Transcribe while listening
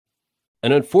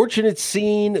An unfortunate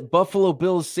scene, Buffalo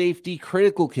Bills safety,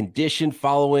 critical condition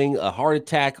following a heart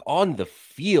attack on the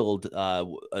field.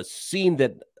 A scene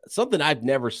that something I've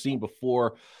never seen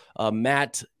before.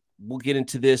 Matt, we'll get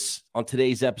into this on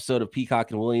today's episode of Peacock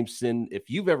and Williamson.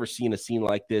 If you've ever seen a scene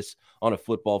like this on a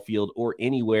football field or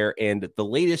anywhere, and the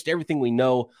latest, everything we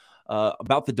know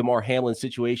about the Damar Hamlin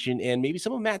situation, and maybe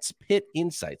some of Matt's pit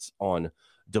insights on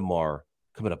Damar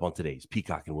coming up on today's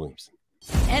Peacock and Williamson.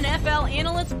 NFL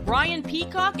analyst Brian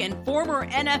Peacock and former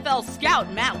NFL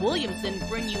scout Matt Williamson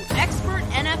bring you expert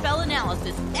NFL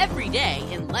analysis every day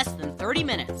in less than 30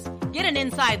 minutes. Get an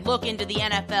inside look into the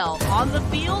NFL on the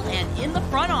field and in the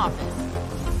front office.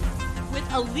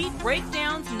 With elite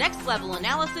breakdowns, next-level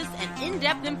analysis, and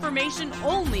in-depth information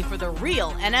only for the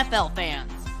real NFL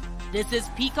fans. This is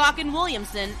Peacock and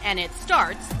Williamson, and it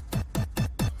starts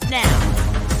now.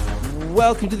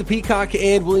 Welcome to the Peacock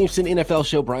and Williamson NFL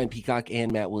show. Brian Peacock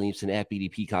and Matt Williamson at BD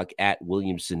Peacock at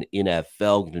Williamson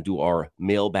NFL. We're going to do our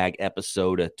mailbag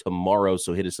episode tomorrow,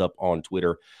 so hit us up on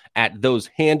Twitter at those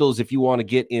handles if you want to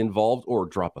get involved or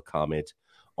drop a comment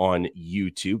on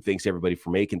YouTube. Thanks, everybody,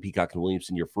 for making Peacock and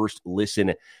Williamson your first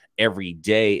listen every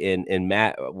day. And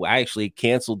Matt, I actually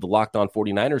canceled the Locked On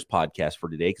 49ers podcast for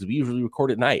today because we usually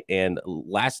record at night. And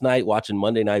last night, watching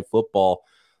Monday Night Football,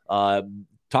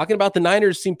 talking about the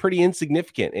Niners seemed pretty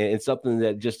insignificant and something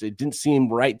that just, it didn't seem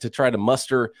right to try to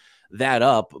muster that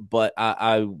up. But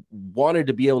I wanted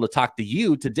to be able to talk to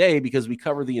you today because we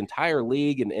cover the entire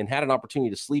league and had an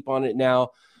opportunity to sleep on it now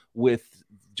with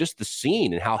just the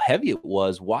scene and how heavy it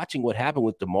was watching what happened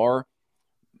with Damar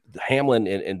Hamlin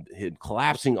and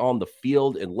collapsing on the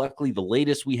field. And luckily the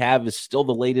latest we have is still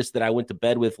the latest that I went to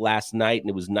bed with last night. And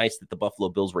it was nice that the Buffalo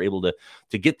Bills were able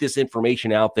to get this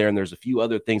information out there. And there's a few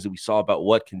other things that we saw about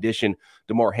what condition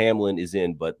Damar Hamlin is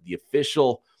in, but the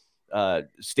official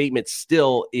statement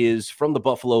still is from the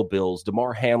Buffalo Bills.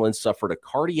 Damar Hamlin suffered a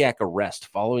cardiac arrest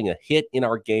following a hit in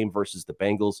our game versus the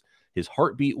Bengals. His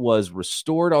heartbeat was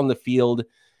restored on the field,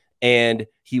 and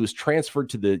he was transferred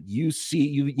to the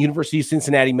University of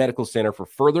Cincinnati Medical Center for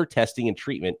further testing and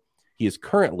treatment. He is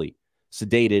currently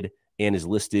sedated and is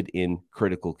listed in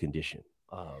critical condition.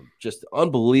 Just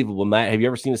unbelievable, Matt. Have you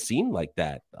ever seen a scene like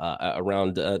that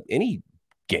around any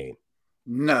game?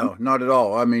 No, not at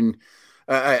all. I mean,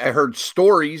 I heard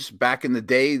stories back in the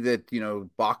day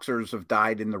that, boxers have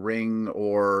died in the ring,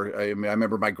 or I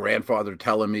remember my grandfather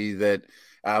telling me that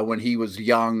when he was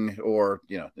young or,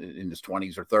 in his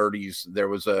 20s or 30s, there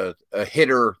was a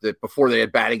hitter that before they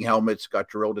had batting helmets got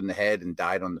drilled in the head and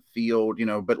died on the field,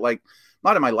 but like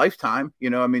not in my lifetime,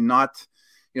 not,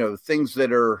 things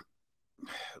that are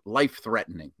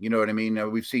life-threatening, you know what I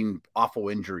mean? We've seen awful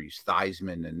injuries,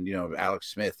 Theismann and,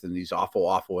 Alex Smith and these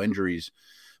awful injuries.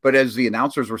 But as the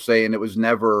announcers were saying, it was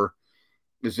never,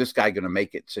 is this guy going to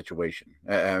make it situation?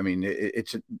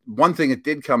 It's one thing that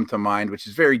did come to mind, which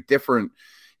is very different.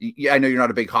 I know you're not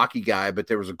a big hockey guy, but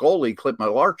there was a goalie, Clint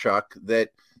Malarchuk, that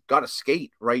got a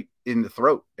skate right in the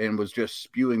throat and was just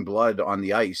spewing blood on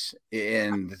the ice.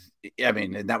 And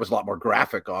and that was a lot more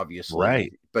graphic, obviously.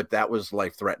 Right. But that was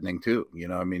life-threatening too,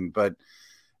 but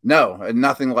no,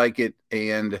 nothing like it.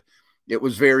 And it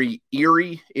was very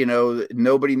eerie.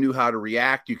 Nobody knew how to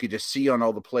react. You could just see on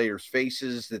all the players'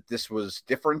 faces that this was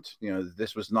different.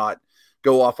 This was not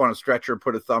go off on a stretcher,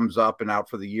 put a thumbs up and out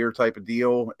for the year type of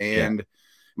deal. And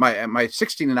my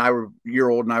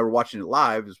 16-year-old and I were watching it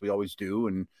live, as we always do.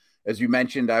 And as you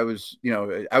mentioned, I was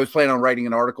planning on writing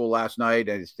an article last night.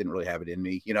 I just didn't really have it in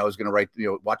me. I was going to write,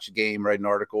 watch the game, write an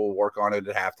article, work on it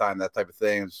at halftime, that type of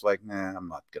thing. It's like, I'm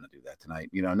not going to do that tonight.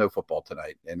 No football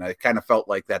tonight. And I kind of felt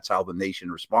like that's how the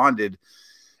nation responded.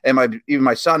 And even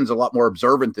my son's a lot more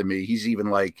observant than me. He's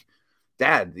even like,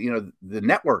 Dad, the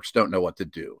networks don't know what to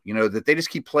do, that they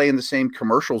just keep playing the same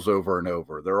commercials over and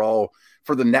over. They're all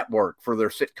for the network, for their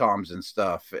sitcoms and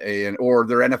stuff, or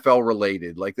they're NFL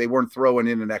related. Like they weren't throwing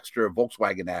in an extra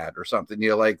Volkswagen ad or something,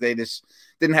 like they just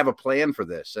didn't have a plan for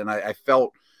this. And I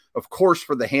felt, of course,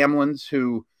 for the Hamlins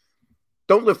who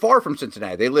don't live far from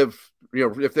Cincinnati. They live,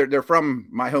 if they're from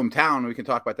my hometown, we can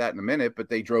talk about that in a minute, but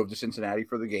they drove to Cincinnati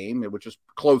for the game, which is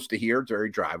close to here. It's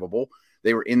very drivable.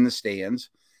 They were in the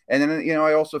stands. And then,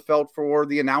 I also felt for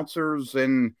the announcers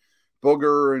and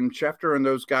Booger and Schefter and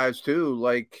those guys too.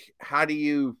 Like, how do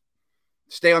you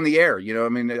stay on the air?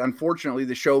 Unfortunately,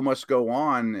 the show must go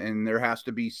on and there has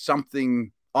to be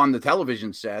something on the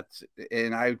television set.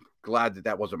 And I'm glad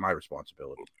that wasn't my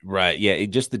responsibility. Right. Yeah.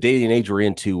 Just the day and age we're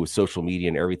into with social media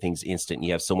and everything's instant. And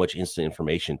you have so much instant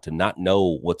information to not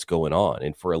know what's going on.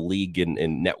 And for a league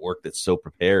and network that's so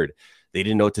prepared, they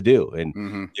didn't know what to do.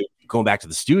 And going back to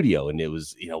the studio, and it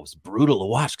was brutal to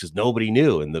watch because nobody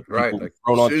knew, and the people like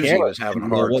thrown on Susie camera was having a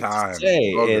hard time.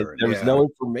 And there was no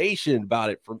information about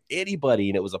it from anybody,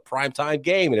 and it was a primetime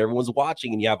game, and everyone's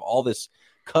watching, and you have all this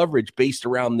coverage based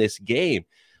around this game.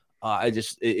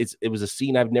 It was a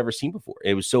scene I've never seen before.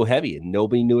 It was so heavy, and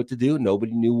nobody knew what to do.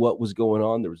 Nobody knew what was going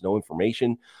on. There was no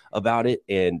information about it,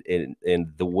 and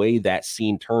the way that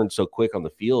scene turned so quick on the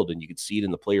field, and you could see it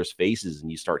in the players' faces,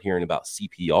 and you start hearing about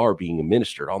CPR being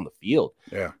administered on the field.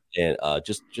 Yeah, and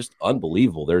just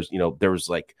unbelievable. There was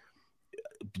like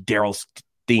Daryl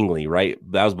Stingley, right?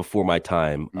 That was before my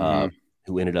time.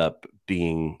 Who ended up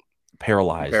being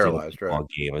paralyzed in the football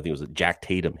game. I think it was a Jack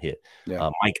Tatum hit. Yeah.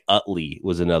 Mike Utley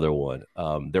was another one.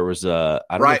 There was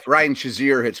Ryan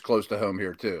Shazier hits close to home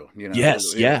here too.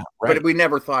 Yes, right. But we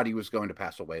never thought he was going to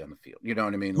pass away on the field. You know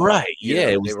what I mean? Right. Yeah,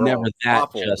 it was never that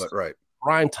awful, just right.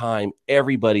 Prime time.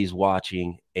 Everybody's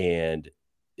watching, and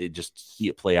it just see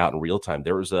it play out in real time.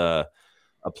 There was a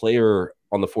player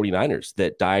on the 49ers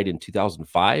that died in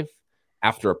 2005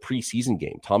 after a preseason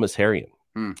game, Thomas Harrion.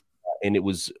 And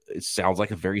it sounds like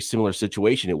a very similar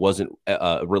situation. It wasn't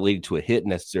related to a hit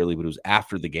necessarily, but it was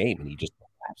after the game, and he just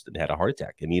collapsed and had a heart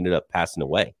attack, and he ended up passing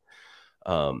away.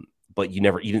 But you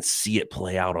didn't see it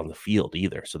play out on the field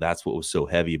either. So that's what was so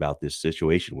heavy about this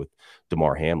situation with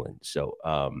Damar Hamlin. So,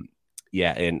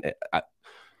 and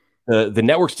the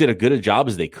networks did a good a job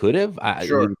as they could have.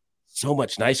 Sure. So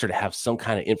much nicer to have some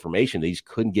kind of information. They just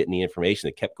couldn't get any information.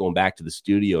 They kept going back to the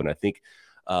studio, and I think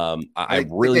I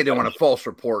really they didn't want to false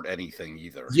report anything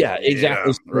either. Yeah,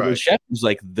 exactly. Yeah, right. Schefter's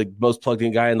like the most plugged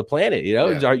in guy on the planet.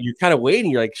 You're kind of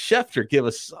waiting. You're like, Schefter, give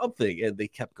us something, and they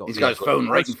kept going. He's got his phone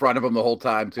right in front of him the whole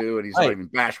time too, and he's not even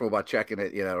bashful about checking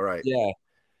it. Right? Yeah.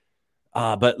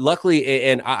 But luckily,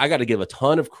 and I got to give a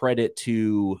ton of credit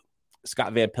to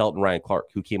Scott Van Pelt and Ryan Clark,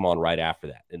 who came on right after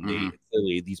that, and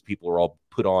clearly these people were all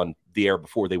put on the air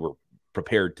before they were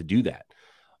prepared to do that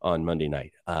on Monday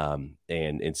night.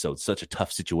 And so it's such a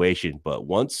tough situation. But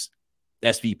once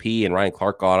SVP and Ryan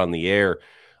Clark got on the air,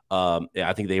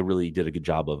 I think they really did a good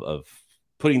job of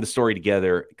putting the story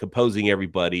together, composing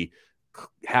everybody,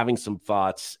 having some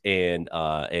thoughts, and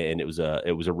it was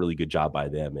a really good job by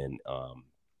them.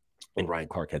 And Ryan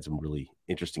Clark had some really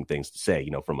interesting things to say,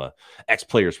 from a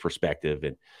ex-player's perspective.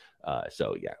 And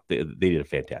they did a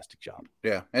fantastic job.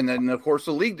 Yeah. And then, of course,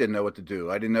 the league didn't know what to do.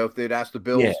 I didn't know if they'd asked the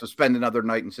Bills to spend another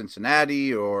night in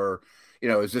Cincinnati, or,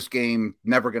 is this game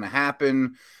never going to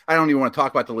happen? I don't even want to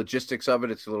talk about the logistics of it.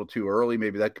 It's a little too early.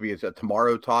 Maybe that could be a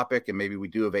tomorrow topic, and maybe we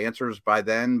do have answers by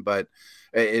then. But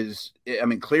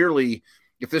clearly,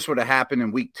 if this would have happened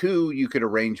in week 2, you could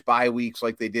arrange bye weeks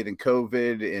like they did in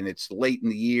COVID, and it's late in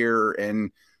the year,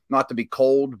 and not to be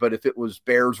cold, but if it was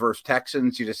Bears versus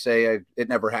Texans, you just say it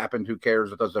never happened. Who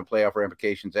cares? It doesn't play out for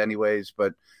implications anyways.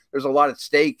 But there's a lot at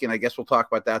stake, and I guess we'll talk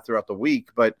about that throughout the week.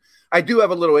 But I do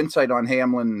have a little insight on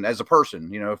Hamlin as a person,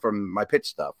 from my pitch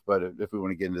stuff. But if we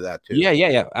want to get into that too.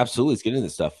 Yeah, absolutely. Let's get into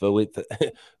this stuff. But with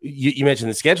you mentioned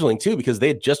the scheduling too, because they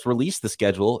had just released the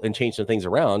schedule and changed some things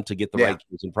around to get the right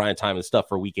games in prime time and stuff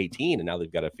for week 18. And now they've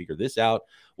got to figure this out,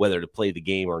 whether to play the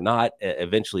game or not,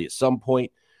 eventually at some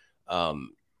point.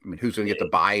 Who's going to get the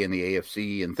bye in the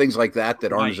AFC and things like that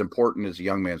aren't as important as a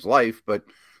young man's life, but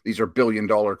these are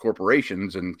billion-dollar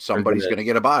corporations, and somebody's going to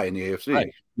get a bye in the AFC.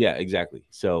 Right. Yeah, exactly.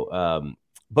 So,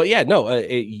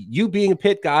 you being a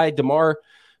Pitt guy, Damar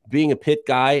being a Pitt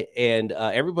guy, and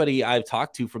everybody I've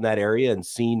talked to from that area and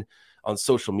seen on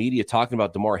social media talking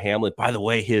about Damar Hamlin. By the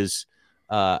way,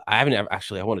 I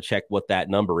want to check what that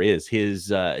number is. He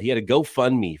had a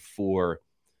GoFundMe for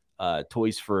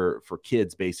Toys for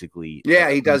Kids, basically. Yeah,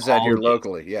 he does that here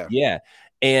locally. Yeah.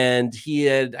 And he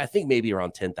had, I think, maybe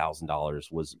around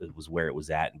 $10,000 was where it was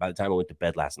at. And by the time I went to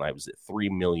bed last night, it was at $3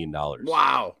 million.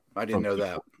 Wow. I didn't know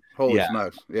that. Holy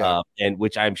smokes. Yeah. And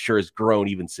which I'm sure has grown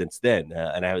even since then.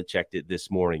 And I haven't checked it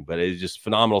this morning, but it's just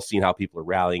phenomenal seeing how people are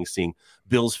rallying, seeing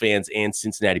Bills fans and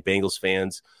Cincinnati Bengals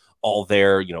fans all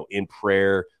there, in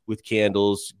prayer with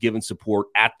candles, giving support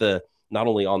at not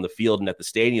only on the field and at the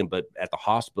stadium, but at the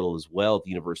hospital as well at the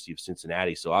University of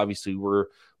Cincinnati. So obviously we're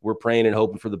praying and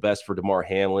hoping for the best for Damar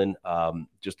Hamlin.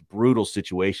 Just a brutal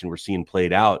situation we're seeing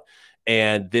played out.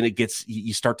 And then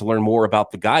you start to learn more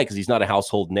about the guy, because he's not a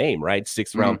household name, right?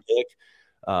 6th round pick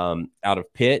out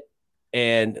of Pitt.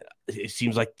 And it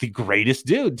seems like the greatest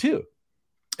dude too.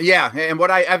 Yeah. And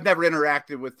I've never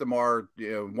interacted with Damar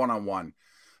one-on-one,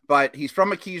 but he's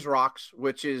from McKees Rocks,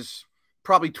 which is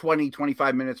probably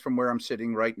 20-25 minutes from where I'm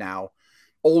sitting right now.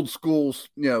 Old school,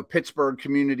 Pittsburgh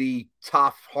community,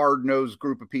 tough, hard-nosed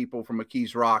group of people from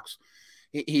McKees Rocks.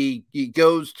 He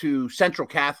goes to Central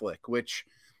Catholic, which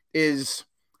is,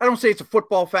 I don't say it's a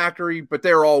football factory, but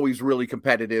they're always really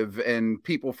competitive, and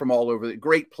people from all over,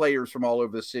 great players from all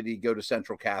over the city go to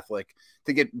Central Catholic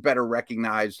to get better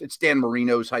recognized. It's Dan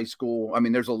Marino's high school. I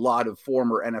mean, there's a lot of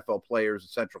former NFL players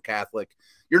at Central Catholic.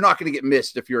 You're not going to get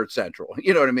missed if you're at Central.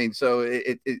 You know what I mean? So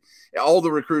all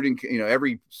the recruiting,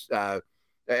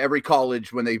 every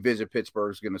college when they visit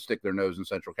Pittsburgh is going to stick their nose in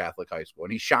Central Catholic High School,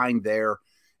 and he shined there.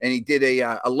 And he did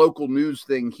a local news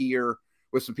thing here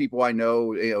with some people I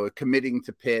know, committing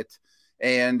to Pitt,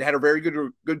 and had a very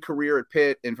good career at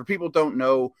Pitt. And for people who don't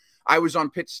know, I was on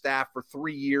Pitt staff for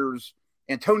 3 years,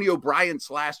 Antonio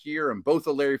Bryant's last year and both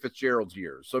of Larry Fitzgerald's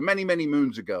years. So many, many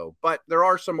moons ago. But there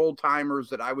are some old timers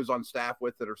that I was on staff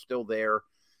with that are still there.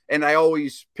 And I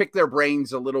always pick their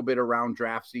brains a little bit around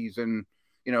draft season,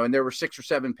 and there were 6 or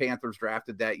 7 Panthers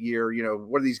drafted that year.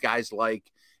 What are these guys like?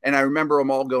 And I remember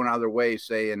them all going out of their way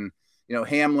saying,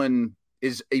 Hamlin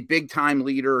is a big time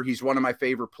leader. He's one of my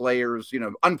favorite players,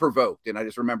 unprovoked. And I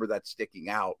just remember that sticking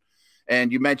out.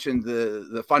 And you mentioned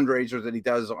the fundraiser that he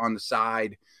does on the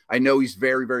side. I know he's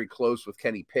very, very close with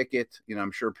Kenny Pickett.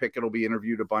 I'm sure Pickett will be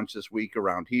interviewed a bunch this week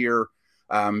around here.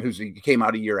 He came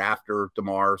out a year after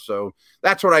DeMar. So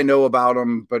that's what I know about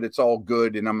him, but it's all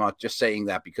good. And I'm not just saying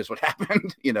that because what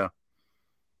happened,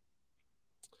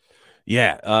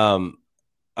 Yeah.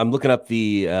 I'm looking up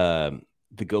the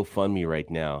GoFundMe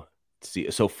right now.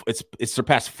 See, so it's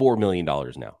surpassed $4 million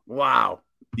now. Wow.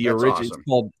 The original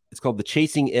awesome. It's called the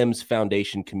Chasing M's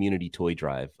Foundation Community Toy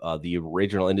Drive. The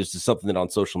original, and this is something that on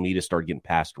social media started getting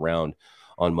passed around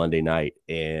on Monday night,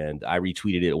 and I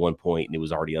retweeted it at one point, and it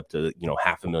was already up to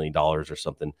 $500,000 or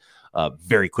something.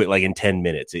 Very quick, like in 10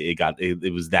 minutes,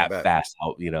 it was that fast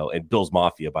out. And Bill's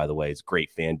Mafia, by the way, is a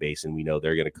great fan base, and we know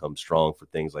they're going to come strong for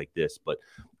things like this. But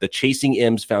the Chasing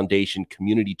M's Foundation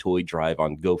Community Toy Drive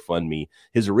on GoFundMe,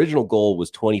 his original goal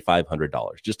was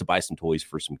 $2,500 just to buy some toys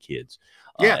for some kids.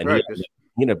 And right.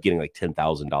 He ended up getting like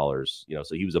 $10,000,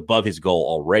 so he was above his goal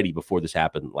already before this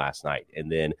happened last night. And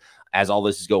then as all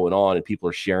this is going on and people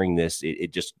are sharing this,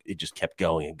 it just kept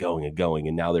going and going and going.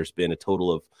 And now there's been a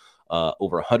total of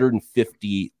over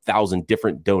 150,000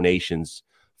 different donations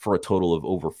for a total of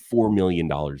over $4 million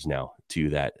now to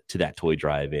that toy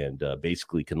drive, and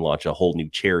basically can launch a whole new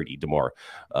charity. DeMar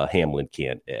Hamlin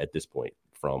can at this point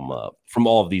from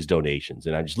all of these donations.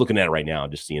 And I'm just looking at it right now,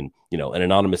 just seeing, an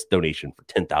anonymous donation for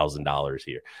 $10,000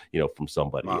 here, from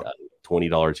somebody, wow.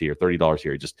 $20 here, $30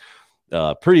 here. Just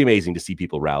pretty amazing to see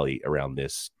people rally around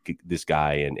this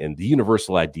guy and the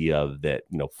universal idea of that,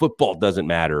 football doesn't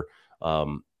matter.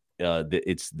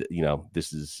 This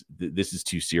is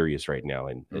too serious right now.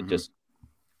 And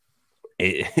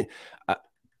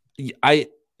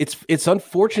it's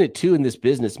unfortunate too in this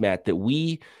business, Matt, that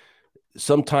we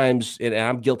sometimes, and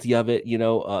I'm guilty of it,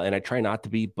 and I try not to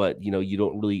be, but you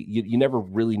don't really, you never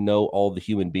really know all the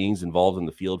human beings involved in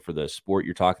the field for the sport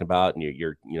you're talking about. And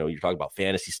you're talking about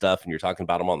fantasy stuff, and you're talking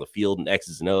about them on the field and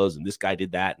X's and O's, and this guy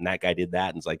did that and that guy did that.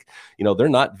 And it's like, they're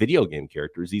not video game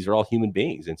characters. These are all human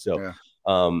beings. And so,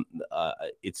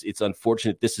 it's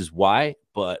unfortunate. This is why,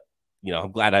 but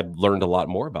I'm glad I've learned a lot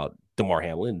more about DeMar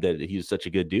Hamlin, that he was such a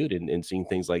good dude, and seeing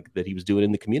things like that he was doing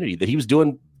in the community, that he was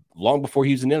doing long before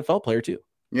he was an NFL player too.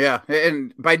 Yeah.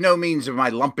 And by no means am I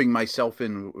lumping myself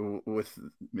in with,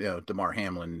 DeMar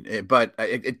Hamlin, but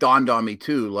it dawned on me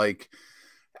too. Like,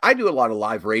 I do a lot of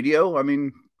live radio. I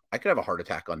mean, I could have a heart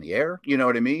attack on the air. You know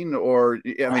what I mean? Or,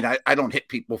 I don't hit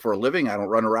people for a living. I don't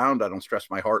run around. I don't stress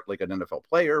my heart like an NFL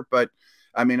player, but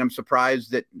I'm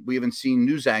surprised that we haven't seen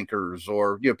news anchors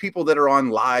or, people that are on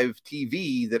live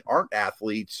TV that aren't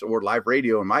athletes, or live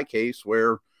radio in my case,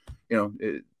 where,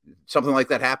 something like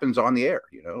that happens on the air,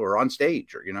 or on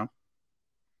stage, or,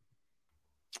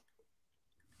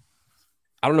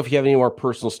 I don't know if you have any more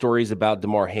personal stories about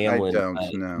DeMar Hamlin. I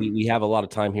don't, no. We have a lot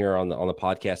of time here on the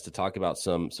podcast to talk about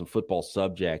some football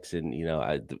subjects, and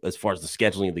as far as the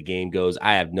scheduling of the game goes,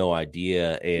 I have no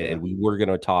idea. And we were going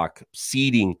to talk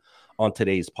seeding on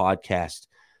today's podcast.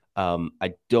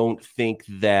 I don't think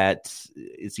that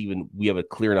we have a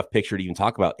clear enough picture to even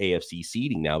talk about AFC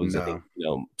seeding now, because I think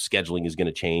scheduling is going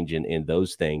to change in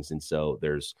those things, and so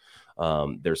there's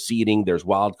seeding, there's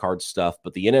wild card stuff,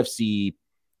 but the NFC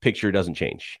picture doesn't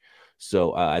change.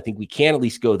 So I think we can at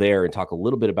least go there and talk a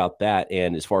little bit about that.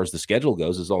 And as far as the schedule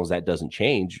goes, as long as that doesn't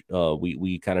change,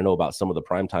 we kind of know about some of the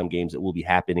primetime games that will be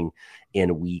happening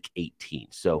in week 18.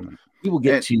 So we will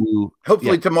get to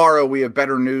hopefully tomorrow. We have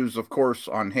better news, of course,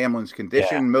 on Hamlin's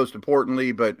condition, most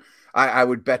importantly, but I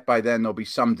would bet by then there'll be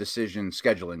some decision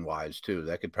scheduling wise too.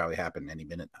 That could probably happen any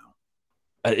minute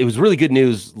now. It was really good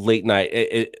news late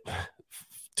night.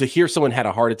 To hear someone had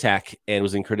a heart attack and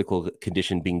was in critical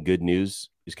condition being good news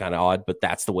was kind of odd, but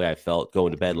that's the way I felt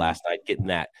going to bed last night, getting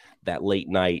that late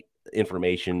night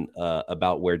information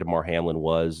about where Damar Hamlin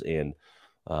was, and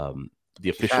the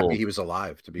official. Happy he was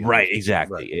alive, to be right, honest.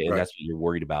 exactly, and that's what you're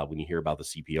worried about when you hear about the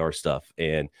CPR stuff.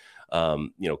 And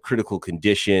critical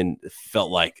condition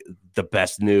felt like the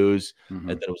best news, and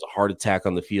that it was a heart attack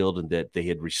on the field, and that they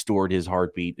had restored his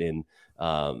heartbeat, and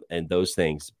those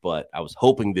things. But I was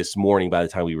hoping this morning, by the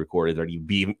time we recorded, there'd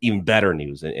be even better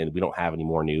news, and we don't have any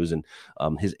more news. And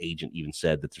his agent even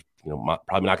said that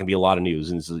probably not going to be a lot of news,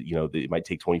 and so, it might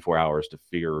take 24 hours to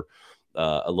figure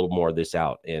a little more of this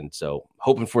out. And so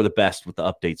hoping for the best with the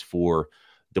updates for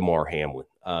Damar Hamlin.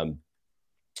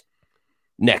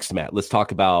 Next, Matt, let's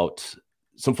talk about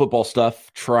some football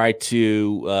stuff. Try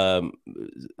to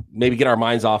maybe get our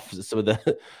minds off some of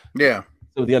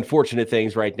the unfortunate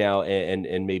things right now,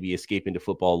 and maybe escape into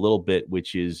football a little bit,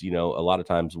 which is, a lot of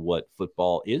times what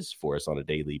football is for us on a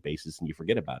daily basis, and you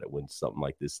forget about it when something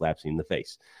like this slaps you in the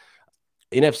face.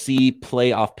 NFC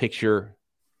playoff picture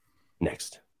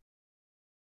next.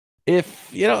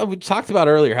 If, we talked about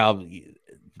earlier how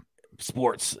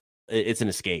sports, it's an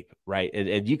escape, right?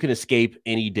 And you can escape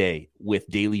any day with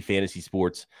daily fantasy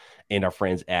sports and our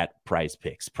friends at Prize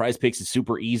Picks. Prize Picks is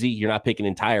super easy. You're not picking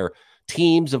entire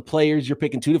teams of players. You're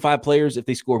picking 2 to 5 players. If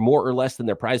they score more or less than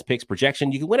their Prize Picks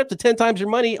projection, you can win up to 10 times your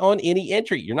money on any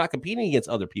entry. You're not competing against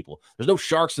other people. There's no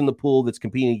sharks in the pool that's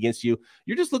competing against you.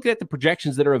 You're just looking at the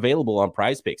projections that are available on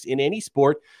Prize Picks in any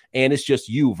sport, and it's just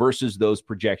you versus those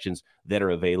projections that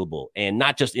are available. And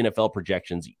not just NFL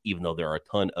projections, even though there are a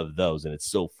ton of those, and it's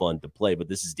so fun to play. But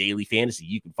this is daily fantasy.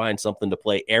 You can find something to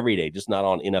play every day, just not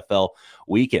on NFL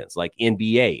weekends, like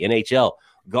NBA, NHL,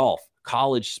 golf,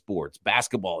 college sports,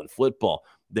 basketball and football.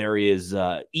 There is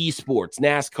esports,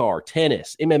 NASCAR,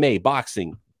 tennis, MMA,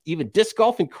 boxing, even disc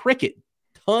golf and cricket.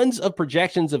 Tons of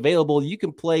projections available. You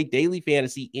can play daily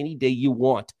fantasy any day you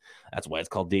want. That's why it's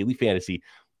called daily fantasy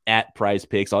at Prize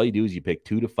Picks. All you do is you pick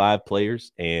 2 to 5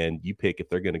 players, and you pick if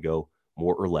they're going to go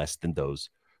more or less than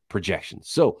those projections.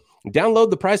 So download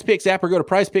the Prize Picks app or go to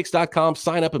prizepicks.com,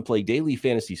 sign up and play daily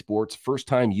fantasy sports.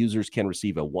 First-time users can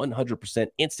receive a 100%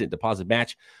 instant deposit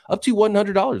match up to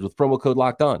 $100 with promo code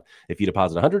Locked On. If you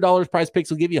deposit $100, Prize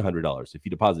Picks will give you $100. If you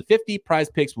deposit $50, Prize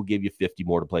Picks will give you $50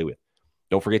 more to play with.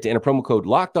 Don't forget to enter promo code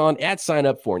Locked On at sign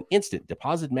up for an instant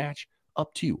deposit match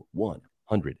up to $100.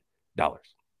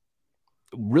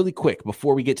 Really quick,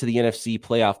 before we get to the NFC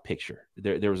playoff picture,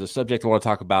 there was a subject I want to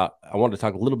talk about. I wanted to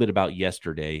talk a little bit about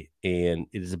yesterday, and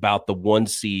it is about the 1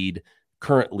 seed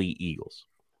currently Eagles.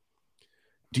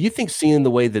 Do you think, seeing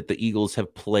the way that the Eagles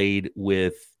have played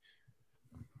with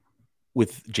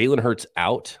Jalen Hurts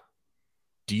out,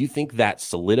 do you think that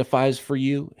solidifies for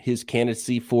you his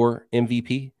candidacy for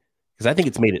MVP? Because I think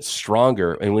it's made it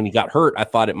stronger. And when he got hurt, I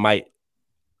thought it might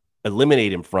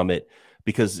eliminate him from it,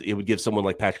 because it would give someone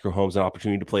like Patrick Mahomes an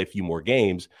opportunity to play a few more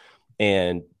games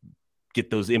and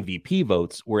get those MVP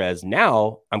votes. Whereas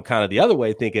now I'm kind of the other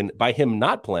way, thinking by him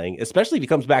not playing, especially if he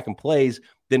comes back and plays,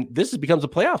 then this becomes a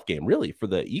playoff game really for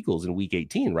the Eagles in week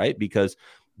 18, right? Because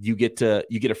you get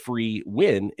a free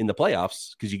win in the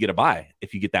playoffs because you get a bye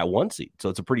if you get that 1 seed. So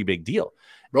it's a pretty big deal.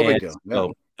 Really big deal. Yeah.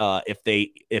 So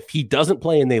if he doesn't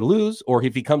play and they lose, or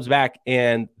if he comes back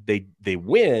and they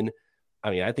win, I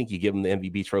mean, I think you give him the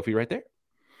MVP trophy right there.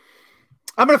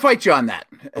 I'm going to fight you on that.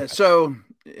 Okay. So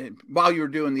while you were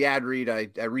doing the ad read, I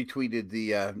retweeted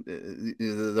the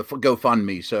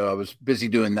GoFundMe. So I was busy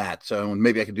doing that. So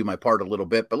maybe I could do my part a little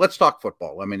bit, but let's talk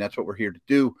football. I mean, that's what we're here to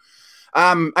do.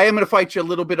 I am going to fight you a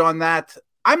little bit on that.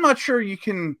 I'm not sure you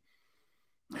can,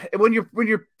 when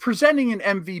you're presenting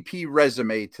an MVP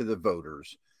resume to the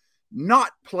voters,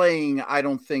 not playing, I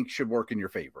don't think should work in your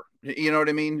favor. You know what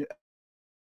I mean?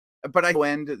 But I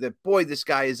end that, boy, this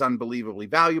guy is unbelievably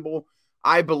valuable.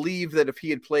 I believe that if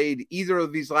he had played either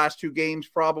of these last 2 games,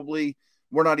 probably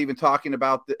we're not even talking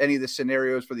about any of the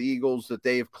scenarios for the Eagles, that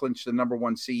they have clinched the number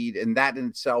 1 seed. And that in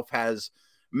itself has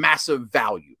massive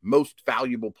value. Most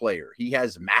valuable player. He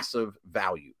has massive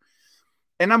value.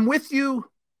 And I'm with you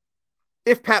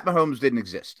if Pat Mahomes didn't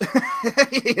exist.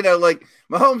 Like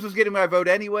Mahomes was getting my vote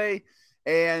anyway.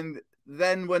 And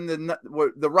then when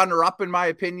the runner-up, in my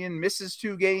opinion, misses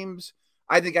 2 games,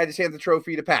 I think I just hand the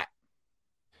trophy to Pat.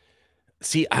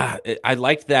 See, I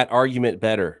liked that argument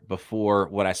better before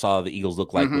what I saw the Eagles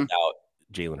look like without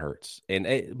Jalen Hurts.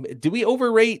 And do we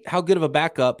overrate how good of a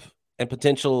backup and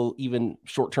potential even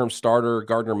short-term starter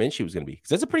Gardner Minshew was going to be? Because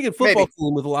that's a pretty good football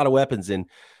team with a lot of weapons, and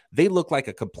they look like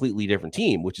a completely different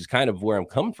team, which is kind of where I'm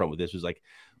coming from with this. Was like,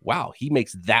 wow, he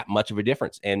makes that much of a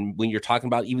difference. And when you're talking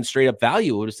about even straight-up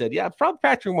value, I would have said, yeah, it's probably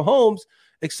Patrick Mahomes,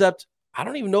 except I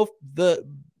don't even know if the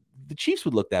the Chiefs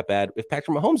would look that bad if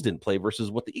Patrick Mahomes didn't play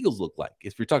versus what the Eagles look like.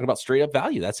 If you're talking about straight up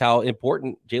value, that's how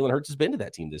important Jalen Hurts has been to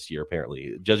that team this year,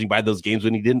 apparently, judging by those games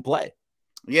when he didn't play.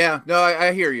 Yeah, no,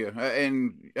 I hear you.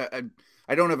 And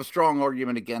I don't have a strong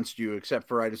argument against you, except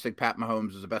for I just think Pat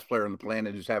Mahomes is the best player on the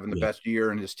planet, who's having the best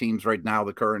year, and his team's right now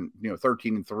the current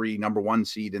 13-3 number 1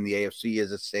 seed in the AFC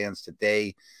as it stands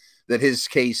today. That his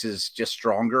case is just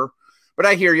stronger. But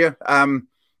I hear you.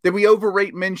 Did we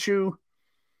overrate Minshew?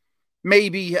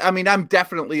 Maybe. I mean, I'm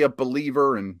definitely a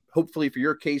believer, and hopefully for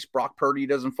your case, Brock Purdy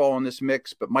doesn't fall in this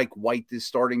mix, but Mike White is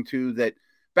starting to, that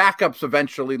backups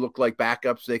eventually look like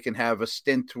backups. They can have a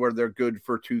stint where they're good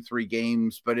for 2-3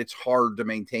 games, but it's hard to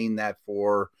maintain that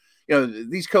for,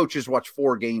 these coaches watch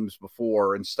 4 games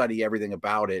before and study everything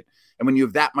about it. And when you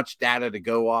have that much data to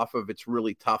go off of, it's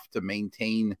really tough to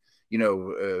maintain,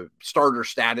 starter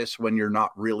status when you're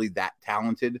not really that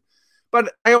talented.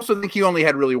 But I also think he only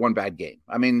had really one bad game.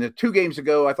 I mean, the 2 games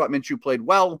ago, I thought Minshew played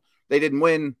well. They didn't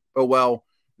win. Oh, well,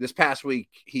 this past week,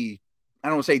 I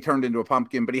don't want to say he turned into a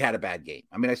pumpkin, but he had a bad game.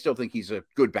 I mean, I still think he's a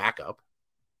good backup.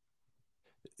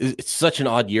 It's such an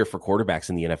odd year for quarterbacks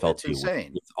in the NFL, too.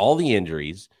 Insane. With all the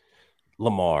injuries,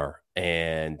 Lamar,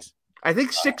 and I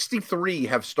think 63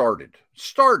 have started.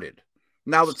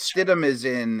 Now that Stidham is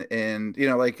in, and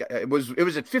it was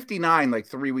at 59 like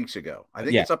 3 weeks ago. I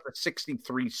think it's up to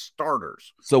 63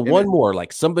 starters. So one more,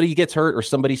 like somebody gets hurt or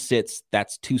somebody sits,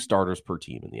 that's 2 starters per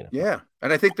team in the NFL. Yeah,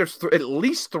 and I think there's at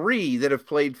least 3 that have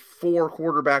played 4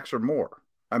 quarterbacks or more.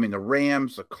 I mean, the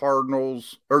Rams, the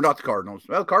Cardinals, or not the Cardinals.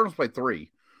 Well, the Cardinals played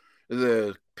 3.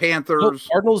 The Panthers. No,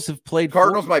 Cardinals have played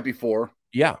Cardinals 4. might be 4.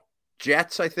 Yeah.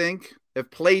 Jets, I think, have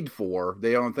played 4.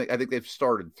 I think they've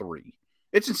started 3.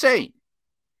 It's insane.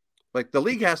 Like the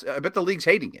league I bet the league's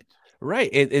hating it.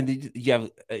 Right. And you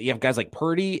have guys like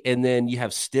Purdy, and then you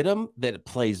have Stidham that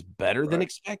plays better than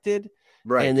expected.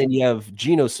 Right. And then you have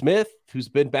Geno Smith, who's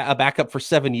been a backup for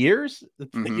 7 years,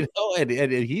 Mm-hmm.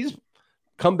 and he's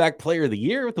comeback player of the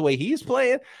year with the way he's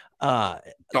playing.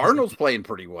 Darnold's playing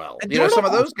pretty well. Darnold Some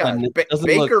of those guys.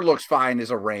 Baker look looks fine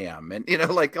as a Ram, and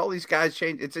like all these guys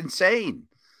change. It's insane.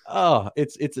 Oh,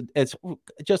 it's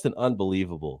just an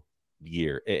unbelievable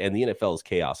year, and the NFL is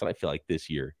chaos. And I feel like this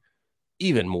year,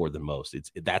 even more than most,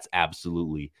 that's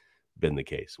absolutely been the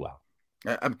case. Wow.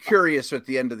 I'm curious at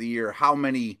the end of the year how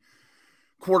many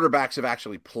quarterbacks have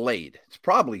actually played. It's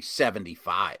probably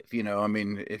 75. I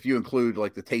mean, if you include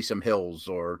like the Taysom Hills,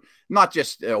 or not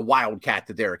just a wildcat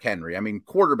to Derrick Henry. I mean,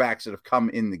 quarterbacks that have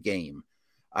come in the game.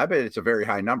 I bet it's a very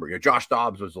high number. Josh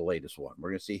Dobbs was the latest one. We're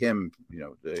going to see him,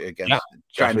 against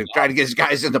trying to get his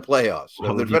guys into playoffs.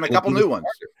 So there's been a couple new ones.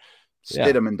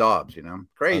 Stidham and Dobbs,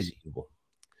 crazy.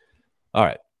 All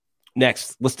right.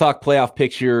 Next, let's talk playoff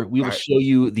picture. We will show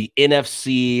you the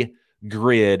NFC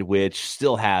grid, which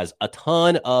still has a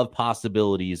ton of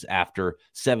possibilities after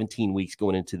 17 weeks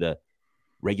going into the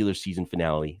regular season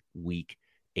finale, week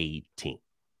 18.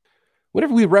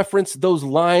 Whenever we reference those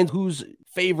lines, who's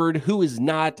favored, who is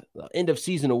not, end of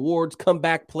season awards,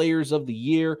 comeback players of the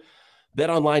year,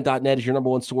 BetOnline.net is your number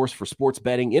one source for sports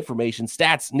betting information,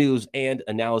 stats, news, and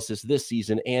analysis this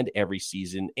season and every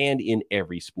season and in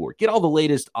every sport. Get all the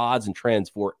latest odds and trends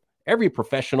for every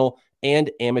professional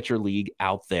and amateur league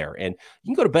out there. And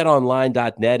you can go to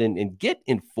BetOnline.net and get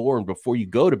informed before you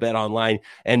go to BetOnline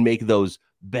and make those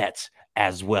bets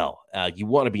as well. You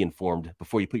want to be informed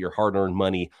before you put your hard-earned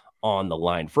money on the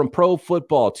line. From pro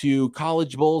football to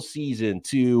college bowl season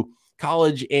to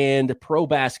college and pro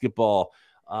basketball,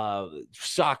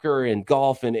 soccer and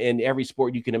golf and every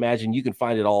sport you can imagine, you can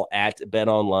find it all at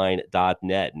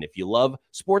betonline.net. And if you love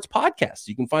sports podcasts,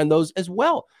 you can find those as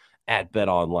well at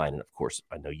BetOnline. And of course,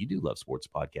 I know you do love sports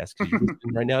podcasts because you're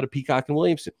listening right now to Peacock and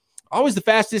Williamson. Always the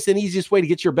fastest and easiest way to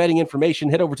get your betting information.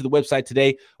 Head over to the website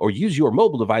today or use your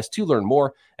mobile device to learn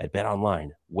more at BetOnline,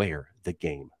 where the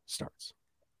game starts.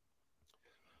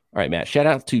 All right, Matt, shout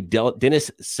out to Dennis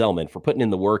Selman for putting in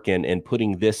the work and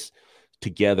putting this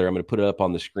together. I'm going to put it up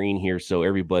on the screen here so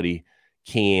everybody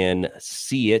can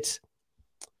see it.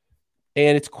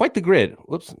 And it's quite the grid.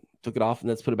 Whoops, took it off, and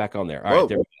let's put it back on there. All right,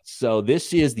 there we go. So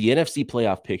this is the NFC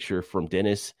playoff picture from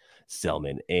Dennis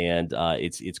Selman, and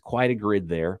it's quite a grid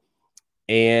there.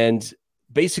 And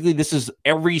basically, this is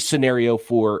every scenario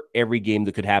for every game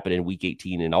that could happen in Week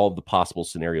 18 and all of the possible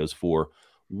scenarios for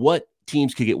what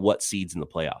teams could get what seeds in the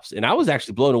playoffs. And I was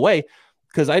actually blown away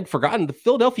because I'd forgotten the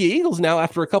Philadelphia Eagles now,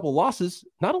 after a couple losses,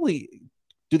 not only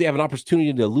do they have an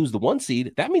opportunity to lose the 1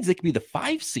 seed, that means they could be the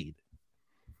 5 seed,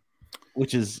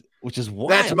 which is wild.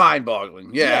 That's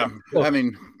mind-boggling. Yeah. So, I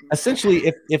mean,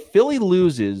 essentially, if Philly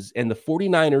loses and the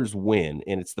 49ers win,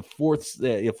 and it's the fourth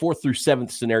through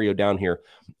 7th scenario down here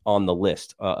on the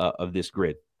list of this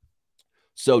grid,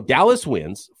 So Dallas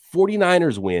wins,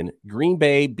 49ers win, Green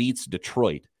Bay beats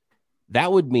Detroit.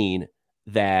 That would mean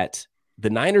that the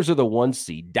Niners are the 1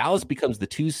 seed. Dallas becomes the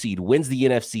 2 seed, wins the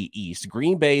NFC East.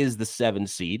 Green Bay is the 7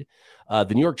 seed.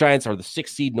 The New York Giants are the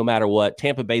 6 seed no matter what.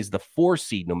 Tampa Bay is the 4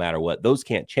 seed no matter what. Those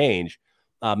can't change.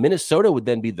 Minnesota would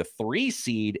then be the 3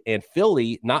 seed, and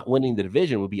Philly, not winning the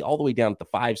division, would be all the way down at the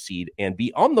 5 seed and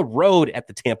be on the road at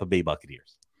the Tampa Bay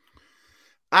Buccaneers.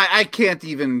 I can't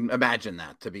even imagine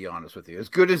that, to be honest with you. As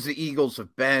good as the Eagles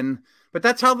have been, but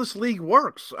that's how this league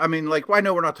works. I mean, like, I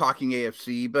know we're not talking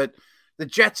AFC, but the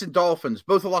Jets and Dolphins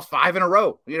both have lost 5 in a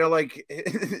row. You know, like,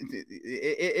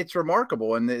 it's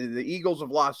remarkable. And the Eagles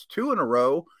have lost 2 in a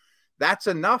row. That's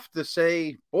enough to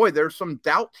say, boy, there's some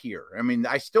doubt here. I mean,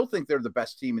 I still think they're the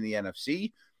best team in the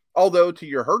NFC. Although, to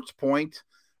your Hurts point,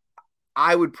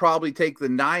 I would probably take the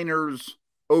Niners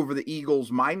over the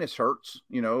Eagles minus Hurts,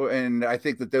 you know, and I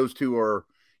think that those two are,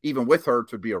 even with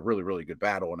Hurts, would be a really, really good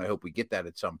battle, and I hope we get that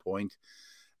at some point.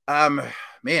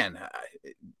 Man,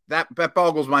 that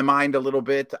boggles my mind a little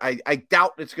bit. I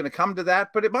doubt it's going to come to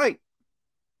that, but it might.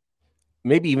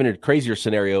 Maybe even a crazier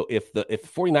scenario, if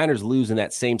 49ers lose in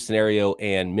that same scenario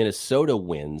and Minnesota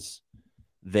wins,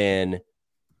 then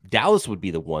Dallas would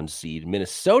be the 1 seed.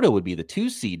 Minnesota would be the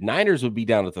 2 seed. Niners would be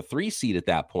down at the 3 seed at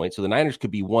that point. So the Niners could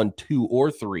be 1, 2,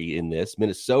 or 3 in this.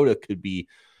 Minnesota could be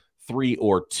 3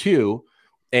 or 2.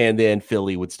 And then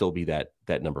Philly would still be that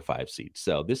number 5 seed.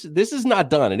 So this is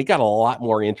not done. And it got a lot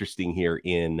more interesting here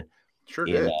in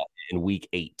week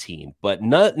 18. But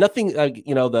nothing,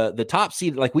 the top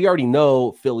seed, like, we already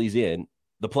know Philly's in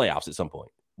the playoffs at some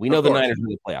point. We know the Niners are in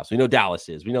the playoffs. We know Dallas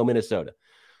is. We know Minnesota,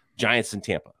 Giants, and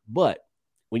Tampa. But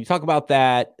when you talk about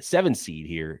that 7 seed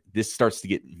here, this starts to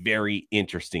get very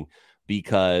interesting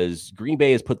because Green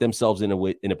Bay has put themselves in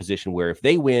a position where if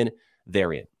they win,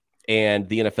 they're in. And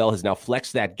the NFL has now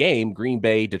flexed that game, Green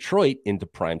Bay, Detroit, into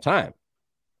prime time.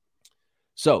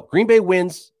 So Green Bay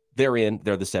wins, they're in,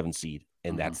 they're the 7 seed,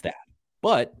 and that's that.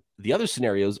 But the other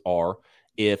scenarios are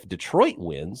if Detroit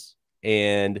wins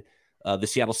and the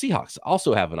Seattle Seahawks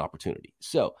also have an opportunity.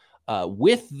 So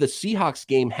with the Seahawks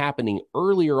game happening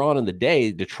earlier on in the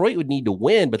day, Detroit would need to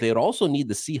win, but they would also need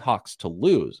the Seahawks to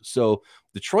lose. So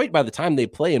Detroit, by the time they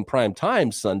play in prime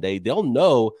time Sunday, they'll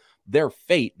know their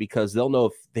fate because they'll know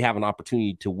if they have an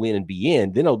opportunity to win and be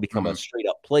in, then it'll become a straight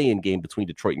up play-in game between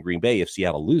Detroit and Green Bay if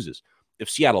Seattle loses. If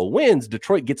Seattle wins,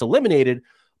 Detroit gets eliminated,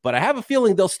 but I have a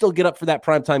feeling they'll still get up for that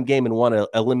primetime game and want to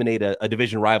eliminate a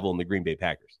division rival in the Green Bay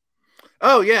Packers.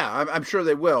 Oh, yeah, I'm sure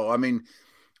they will. I mean,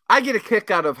 I get a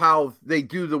kick out of how they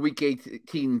do the Week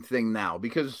 18 thing now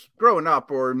because growing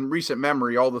up or in recent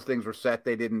memory, all the things were set.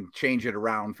 They didn't change it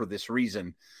around for this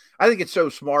reason. I think it's so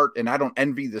smart, and I don't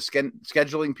envy the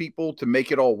scheduling people to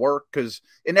make it all work because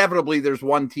inevitably there's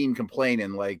one team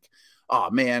complaining like,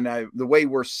 oh, man, the way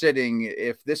we're sitting,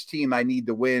 if this team I need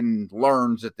to win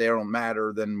learns that they don't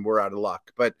matter, then we're out of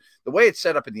luck. But the way it's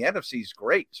set up in the NFC is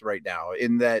great right now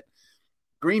in that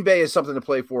Green Bay is something to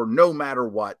play for no matter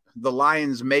what. The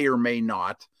Lions may or may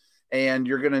not, and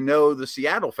you're going to know the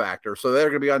Seattle factor. So they're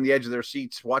going to be on the edge of their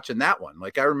seats watching that one.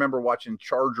 Like I remember watching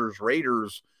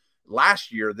Chargers-Raiders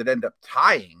last year that ended up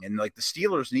tying, and like the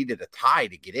Steelers needed a tie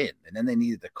to get in, and then they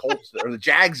needed the Colts or the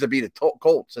Jags to beat the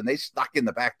Colts, and they stuck in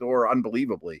the back door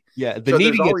unbelievably. Yeah, the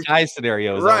needing a tie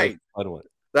scenario is right. Always a fun one.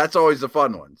 That's always the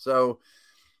fun one. So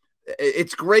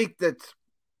it's great that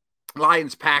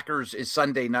Lions-Packers is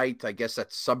Sunday night. I guess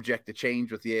that's subject to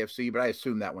change with the AFC, but I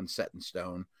assume that one's set in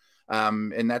stone.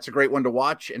 And that's a great one to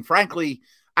watch. And frankly,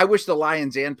 I wish the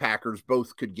Lions and Packers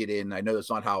both could get in. I know that's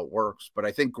not how it works, but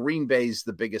I think Green Bay's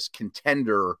the biggest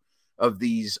contender of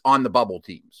these on the bubble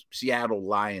teams. Seattle,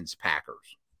 Lions,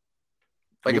 Packers.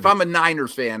 Like if I'm a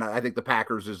Niners fan, I think the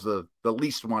Packers is the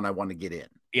least one I want to get in.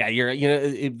 Yeah,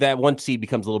 that 1 seed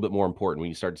becomes a little bit more important when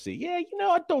you start to see,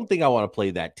 I don't think I want to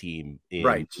play that team in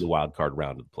the wild card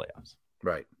round of the playoffs.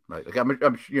 Right. Like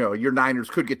I'm your Niners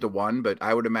could get to 1, but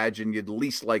I would imagine you'd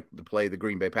least like to play the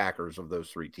Green Bay Packers of those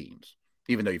 3 teams,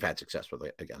 even though you've had success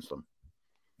against them.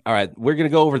 All right, we're going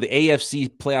to go over the AFC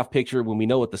playoff picture when we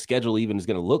know what the schedule even is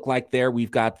going to look like there.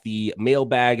 We've got the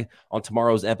mailbag on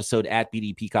tomorrow's episode at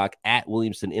BD Peacock at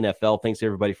Williamson NFL. Thanks,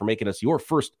 everybody, for making us your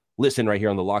first listen right here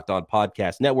on the Locked On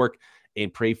Podcast Network.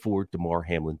 And pray for Damar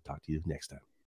Hamlin. Talk to you next time.